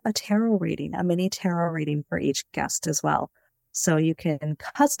on a tarot reading, a mini tarot reading for each guest as well. So you can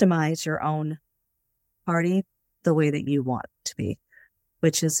customize your own party the way that you want it to be,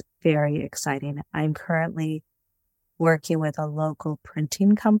 which is very exciting. I'm currently working with a local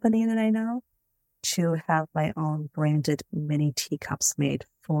printing company that I know to have my own branded mini teacups made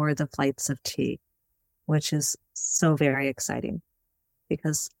for the flights of tea, which is so very exciting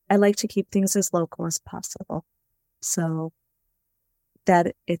because I like to keep things as local as possible. So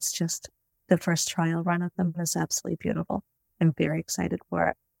that it's just the first trial run of them is absolutely beautiful. I'm very excited for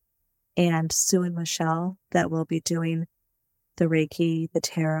it. And Sue and Michelle that will be doing the Reiki, the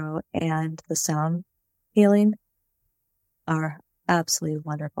tarot, and the sound healing are absolutely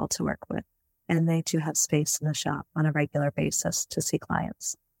wonderful to work with. And they do have space in the shop on a regular basis to see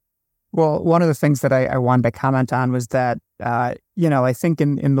clients. Well, one of the things that I wanted to comment on was that, I think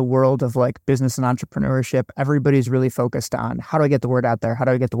in the world of like business and entrepreneurship, everybody's really focused on how do I get the word out there? How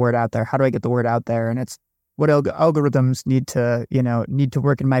do I get the word out there? How do I get the word out there? And it's what algorithms need to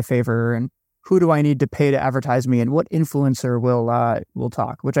work in my favor, and who do I need to pay to advertise me, and what influencer will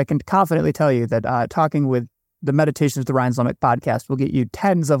talk, which I can confidently tell you that talking with the Meditations with the Ryan Zlomek podcast will get you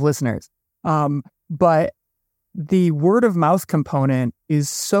tens of listeners. But the word of mouth component is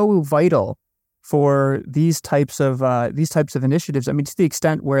so vital for these types of initiatives. I mean, to the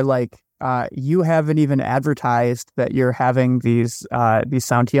extent where you haven't even advertised that you're having these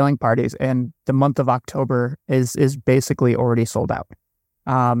sound healing parties, and the month of October is basically already sold out.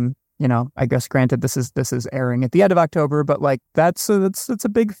 I guess granted this is airing at the end of October, but that's a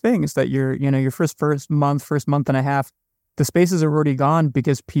big thing, is that your first month and a half, the spaces are already gone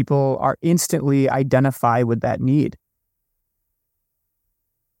because people are instantly identify with that need.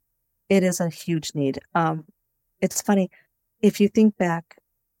 It is a huge need. It's funny, if you think back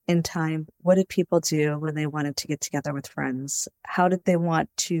in time, what did people do when they wanted to get together with friends? How did they want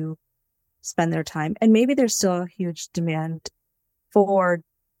to spend their time? And maybe there's still a huge demand for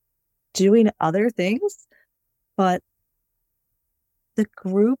doing other things, but the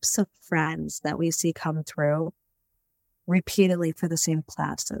groups of friends that we see come through repeatedly for the same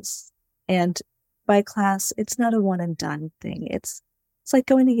classes. And by class, it's not a one and done thing. It's like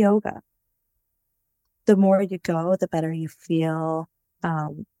going to yoga. The more you go, the better you feel,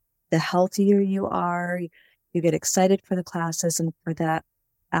 the healthier you are. You get excited for the classes and for that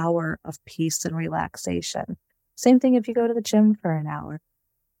hour of peace and relaxation. Same thing if you go to the gym for an hour.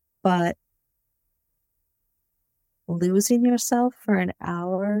 But losing yourself for an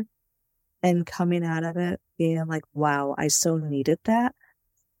hour and coming out of it being like, wow, I so needed that,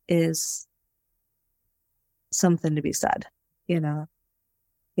 is something to be said. You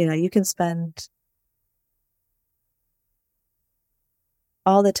can spend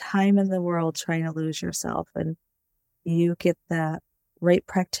all the time in the world trying to lose yourself, and you get that right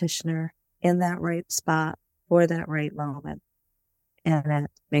practitioner in that right spot for that right moment, and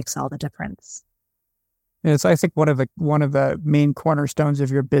it makes all the difference. Yes, I think one of the main cornerstones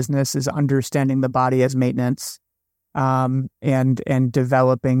of your business is understanding the body as maintenance, and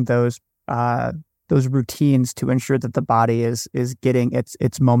developing those routines to ensure that the body is getting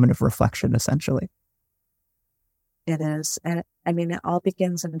its moment of reflection, essentially. It is. And I mean, it all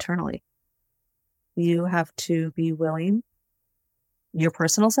begins internally. You have to be willing, your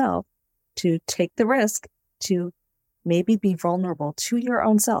personal self, to take the risk to maybe be vulnerable to your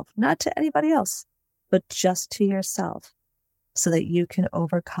own self, not to anybody else, but just to yourself, so that you can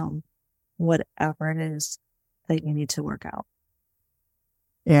overcome whatever it is that you need to work out.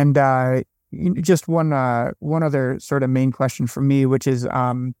 And just one other sort of main question for me, which is,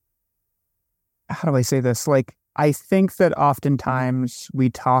 how do I say this? I think that oftentimes we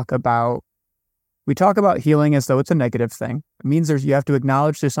talk about healing as though it's a negative thing. It means you have to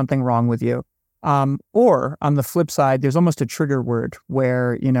acknowledge there's something wrong with you. Or on the flip side, there's almost a trigger word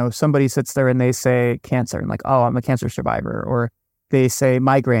where, somebody sits there and they say cancer, and oh, I'm a cancer survivor, or they say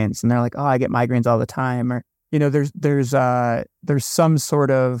migraines and they're like, oh, I get migraines all the time, or, there's some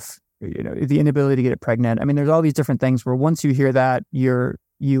sort of, the inability to get pregnant. I mean, there's all these different things where once you hear that, you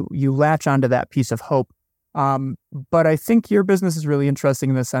latch onto that piece of hope. But I think your business is really interesting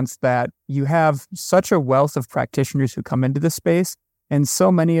in the sense that you have such a wealth of practitioners who come into this space, and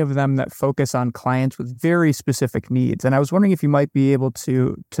so many of them that focus on clients with very specific needs. And I was wondering if you might be able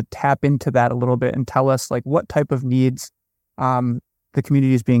to tap into that a little bit and tell us what type of needs the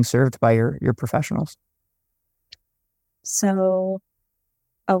community is being served by your professionals. So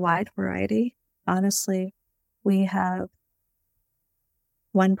a wide variety. Honestly, we have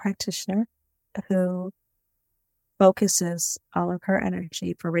one practitioner who focuses all of her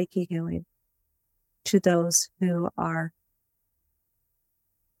energy for Reiki healing to those who are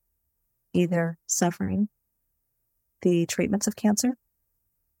either suffering the treatments of cancer,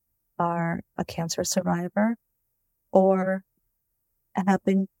 are a cancer survivor, or have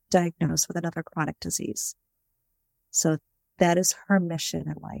been diagnosed with another chronic disease. So that is her mission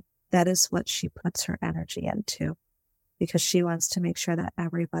in life. That is what she puts her energy into, because she wants to make sure that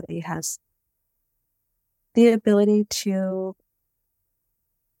everybody has the ability to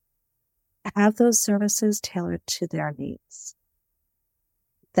have those services tailored to their needs.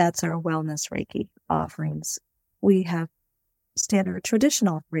 That's our wellness Reiki offerings. We have standard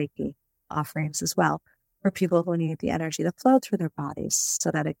traditional Reiki offerings as well, for people who need the energy to flow through their bodies so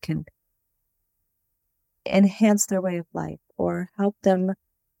that it can enhance their way of life or help them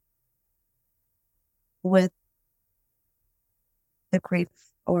with the grief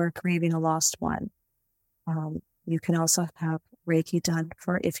or grieving a lost one. You can also have Reiki done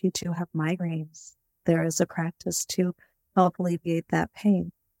for if you do have migraines. There is a practice to help alleviate that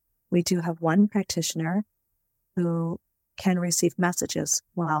pain. We do have one practitioner who can receive messages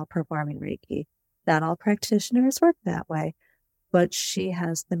while performing Reiki. Not all practitioners work that way, but she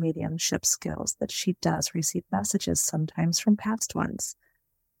has the mediumship skills that she does receive messages sometimes from past ones.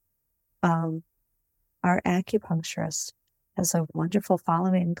 Our acupuncturist has a wonderful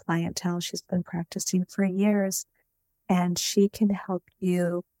following clientele. She's been practicing for years, and she can help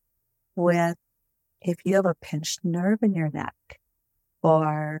you with if you have a pinched nerve in your neck,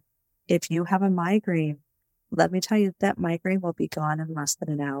 or if you have a migraine. Let me tell you, that migraine will be gone in less than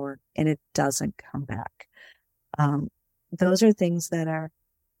an hour, and it doesn't come back. Those are things that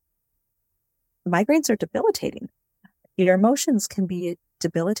migraines are debilitating. Your emotions can be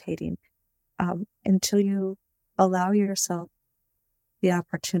debilitating until you allow yourself the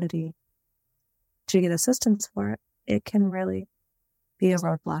opportunity to get assistance for it. It can really be a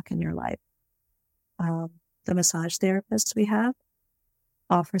roadblock in your life. The massage therapist we have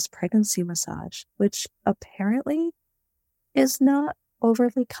offers pregnancy massage, which apparently is not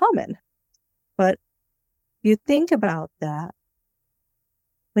overly common. But you think about that.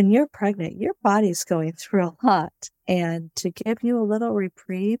 When you're pregnant, your body's going through a lot. And to give you a little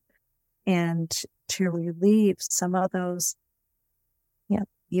reprieve and to relieve some of those,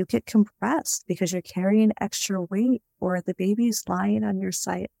 you get compressed because you're carrying extra weight, or the baby's lying on your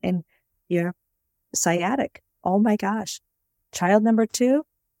side and you're sciatic. Oh my gosh. Child number 2,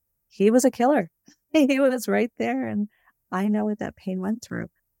 he was a killer. He was right there. And I know what that pain went through.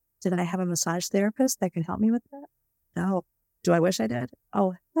 Did I have a massage therapist that could help me with that? No. Do I wish I did?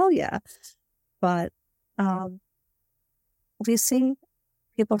 Oh, hell yeah. But we see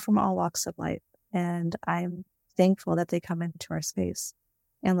people from all walks of life, and I'm thankful that they come into our space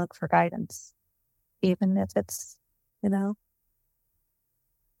and look for guidance, even if it's,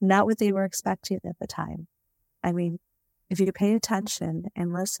 not what they were expecting at the time. I mean, if you pay attention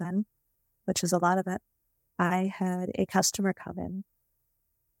and listen, which is a lot of it, I had a customer come in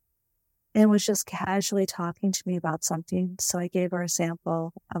and was just casually talking to me about something. So I gave her a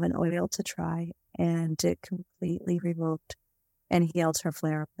sample of an oil to try, and it completely removed and healed her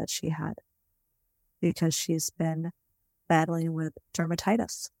flare-up that she had, because she's been battling with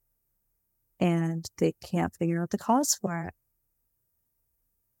dermatitis and they can't figure out the cause for it.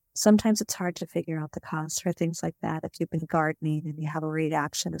 Sometimes it's hard to figure out the cause for things like that. If you've been gardening and you have a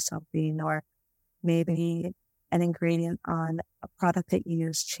reaction to something, or maybe an ingredient on a product that you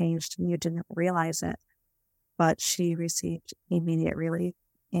used changed and you didn't realize it, but she received immediate relief,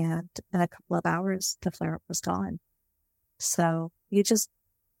 and in a couple of hours, the flare-up was gone. So you just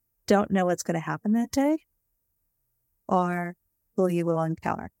don't know what's going to happen that day or who you will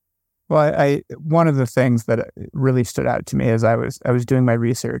encounter. Well, I one of the things that really stood out to me as I was doing my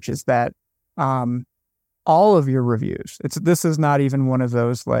research is that all of your reviews, this is not even one of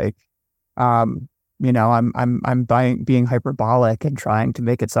those like I'm being hyperbolic and trying to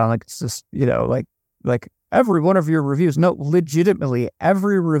make it sound like it's just like every one of your reviews. No, legitimately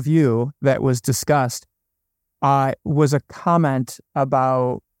every review that was discussed was a comment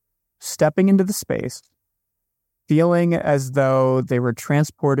about stepping into the space, feeling as though they were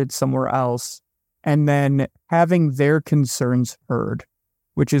transported somewhere else, and then having their concerns heard,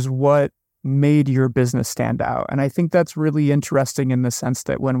 which is what made your business stand out. And I think that's really interesting in the sense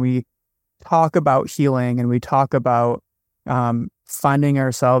that when we talk about healing and we talk about finding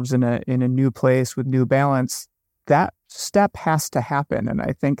ourselves in a new place with new balance, that step has to happen. And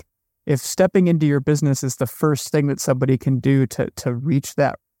I think if stepping into your business is the first thing that somebody can do to reach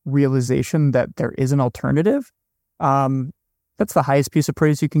that realization that there is an alternative, that's the highest piece of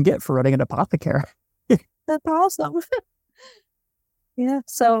praise you can get for running an apothecary. That's awesome. Yeah.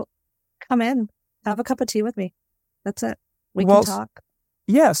 So come in, have a cup of tea with me. That's it. We can talk.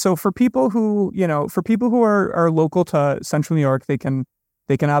 Yeah. So for people who are local to Central New York, they can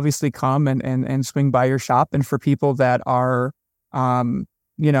obviously come and swing by your shop. And for people that are,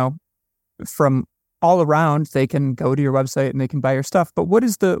 from all around, they can go to your website and they can buy your stuff. But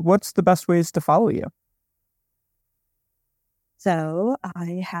what's the best ways to follow you? So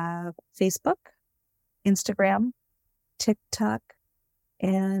I have Facebook, Instagram, TikTok,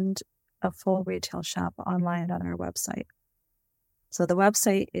 and a full retail shop online on our website. So the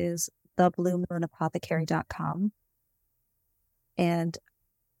website is thebluemoonapothecary.com. And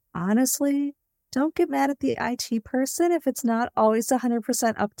honestly, don't get mad at the IT person if it's not always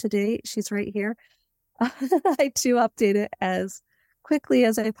 100% up to date. She's right here. I do update it as quickly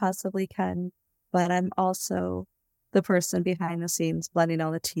as I possibly can, but I'm also the person behind the scenes blending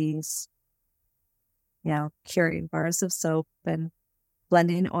all the teas, curing bars of soap and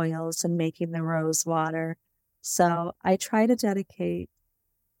blending oils and making the rose water. So I try to dedicate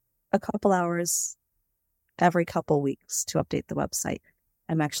a couple hours every couple weeks to update the website.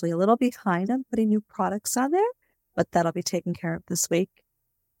 I'm actually a little behind on putting new products on there, but that'll be taken care of this week.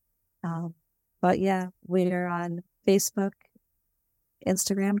 But yeah, we're on Facebook,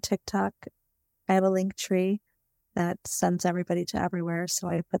 Instagram, TikTok. I have a link tree that sends everybody to everywhere. So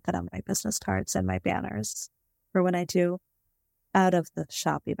I put that on my business cards and my banners for when I do out of the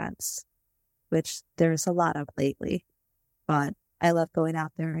shop events, which there's a lot of lately. But I love going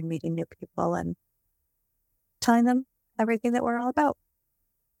out there and meeting new people and telling them everything that we're all about.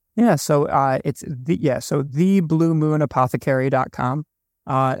 Yeah, so it's thebluemoonapothecary.com.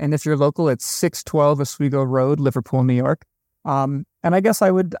 And if you're local, it's 612 Oswego Road, Liverpool, New York. And I guess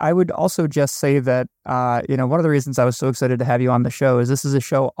I would also just say that one of the reasons I was so excited to have you on the show is this is a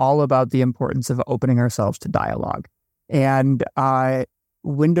show all about the importance of opening ourselves to dialogue. And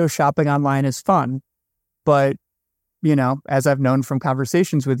window shopping online is fun, but as I've known from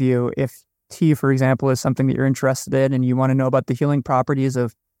conversations with you, if tea, for example, is something that you're interested in and you want to know about the healing properties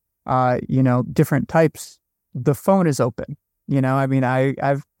of different types, the phone is open.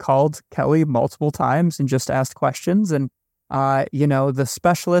 I've called Kelly multiple times and just asked questions, and the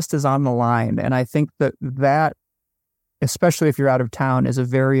specialist is on the line. And I think that, especially if you're out of town, is a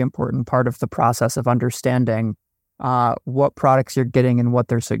very important part of the process of understanding what products you're getting and what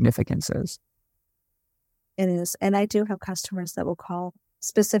their significance is. It is. And I do have customers that will call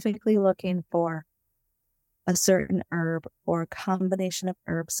specifically looking for a certain herb or a combination of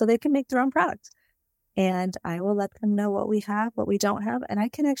herbs so they can make their own products. And I will let them know what we have, what we don't have. And I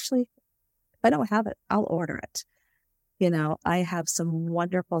can actually, if I don't have it, I'll order it. I have some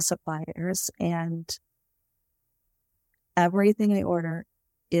wonderful suppliers, and everything I order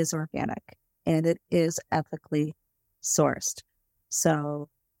is organic and it is ethically sourced. So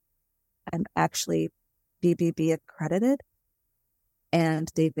I'm actually BBB accredited,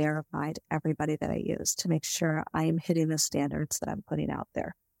 and they verified everybody that I use to make sure I am hitting the standards that I'm putting out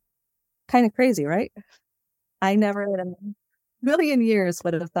there. Kind of crazy, right? I never in a million years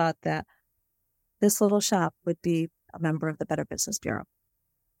would have thought that this little shop would be a member of the Better Business Bureau.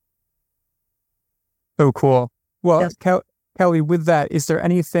 So cool. Well, Yes. Kelly, with that, is there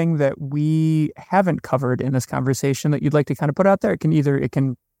anything that we haven't covered in this conversation that you'd like to kind of put out there? It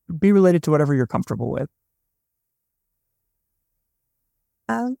can be related to whatever you're comfortable with.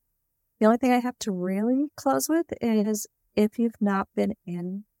 The only thing I have to really close with is if you've not been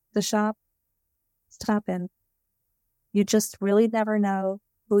in the shop, stop in. You just really never know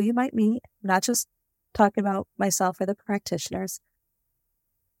who you might meet. I'm not just talking about myself or the practitioners,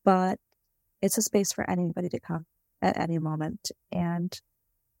 but it's a space for anybody to come at any moment. And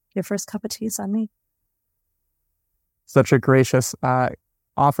your first cup of tea is on me. Such a gracious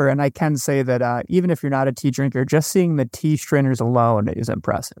offer. And I can say that even if you're not a tea drinker, just seeing the tea strainers alone is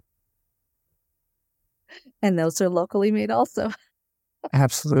impressive. And those are locally made also.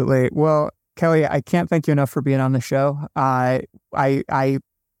 Absolutely. Well, Kelly, I can't thank you enough for being on the show. I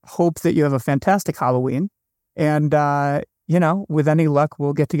hope that you have a fantastic Halloween. And, with any luck,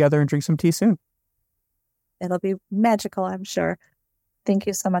 we'll get together and drink some tea soon. It'll be magical, I'm sure. Thank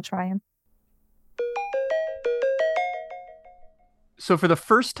you so much, Ryan. So for the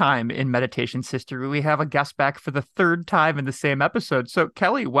first time in Meditation's history, we have a guest back for the third time in the same episode. So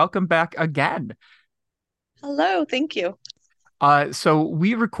Kelly, welcome back again. Hello, thank you. So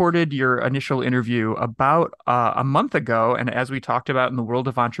we recorded your initial interview about a month ago, and as we talked about in the world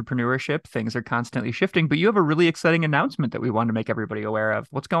of entrepreneurship, things are constantly shifting, but you have a really exciting announcement that we want to make everybody aware of.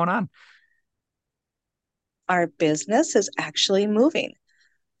 What's going on? Our business is actually moving.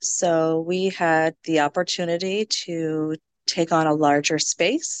 So we had the opportunity to take on a larger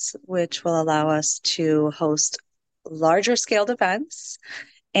space, which will allow us to host larger scaled events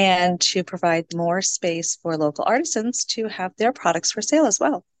and to provide more space for local artisans to have their products for sale as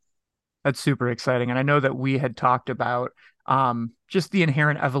well. That's super exciting. And I know that we had talked about just the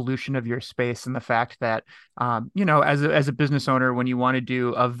inherent evolution of your space and the fact that, as a business owner, when you want to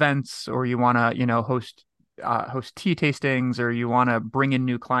do events or you want to, host tea tastings or you want to bring in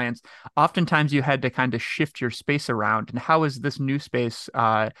new clients, oftentimes you had to kind of shift your space around. And how is this new space,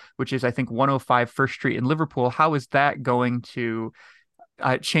 which is, I think, 105 First Street in Liverpool, how is that going to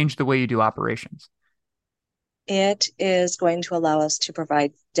change the way you do operations? It is going to allow us to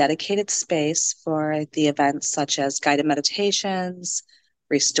provide dedicated space for the events such as guided meditations,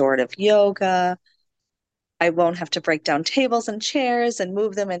 restorative yoga. I won't have to break down tables and chairs and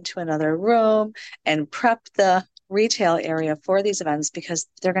move them into another room and prep the retail area for these events because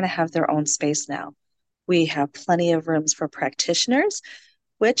they're going to have their own space now. We have plenty of rooms for practitioners,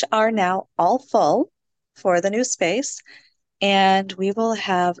 which are now all full for the new space. And we will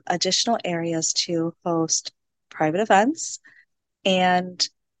have additional areas to host private events and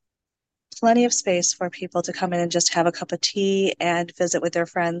plenty of space for people to come in and just have a cup of tea and visit with their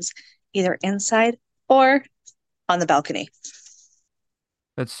friends, either inside or on the balcony.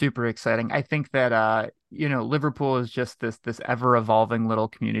 That's super exciting. I think that Liverpool is just this ever evolving little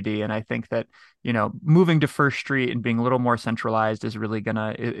community, and I think that moving to First Street and being a little more centralized is really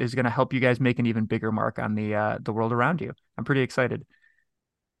gonna help you guys make an even bigger mark on the world around you. I'm pretty excited.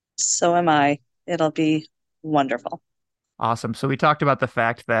 So am I. It'll be wonderful. Awesome. So we talked about the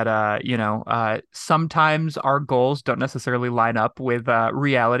fact that sometimes our goals don't necessarily line up with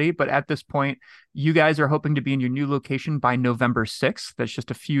reality, but at this point, you guys are hoping to be in your new location by November 6th. That's just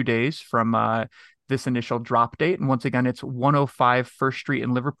a few days from this initial drop date. And once again, it's 105 First Street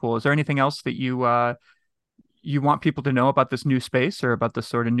in Liverpool. Is there anything else that you want people to know about this new space or about the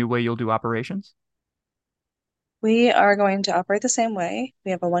sort of new way you'll do operations? We are going to operate the same way. We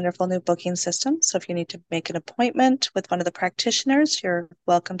have a wonderful new booking system. So if you need to make an appointment with one of the practitioners, you're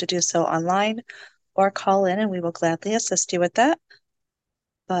welcome to do so online or call in and we will gladly assist you with that.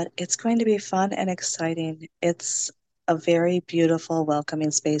 But it's going to be fun and exciting. It's a very beautiful,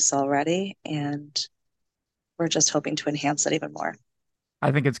 welcoming space already, and we're just hoping to enhance it even more.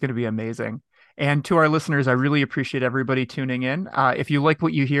 I think it's going to be amazing. And to our listeners, I really appreciate everybody tuning in. If you like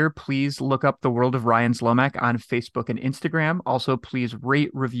what you hear, please look up The World of Ryan Zlomek on Facebook and Instagram. Also, please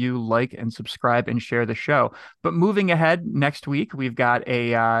rate, review, like, and subscribe and share the show. But moving ahead, next week, we've got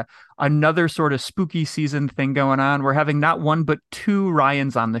another sort of spooky season thing going on. We're having not one, but two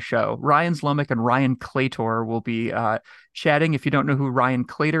Ryans on the show. Ryan Zlomek and Ryan Claytor will be chatting. If you don't know who Ryan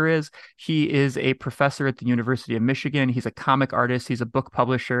Claytor is, he is a professor at the University of Michigan. He's a comic artist. He's a book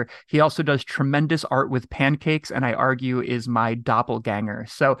publisher. He also does tremendous art with pancakes, and I argue is my doppelganger.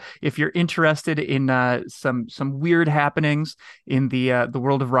 So if you're interested in some weird happenings in the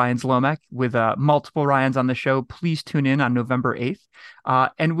world of Ryan Zlomek with multiple Ryans on the show, please tune in on November 8th.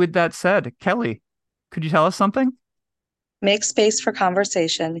 And with that said, Kelly, could you tell us something? Make space for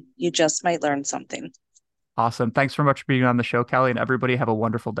conversation. You just might learn something. Awesome. Thanks so much for being on the show, Kelly, and everybody have a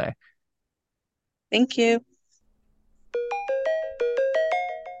wonderful day. Thank you.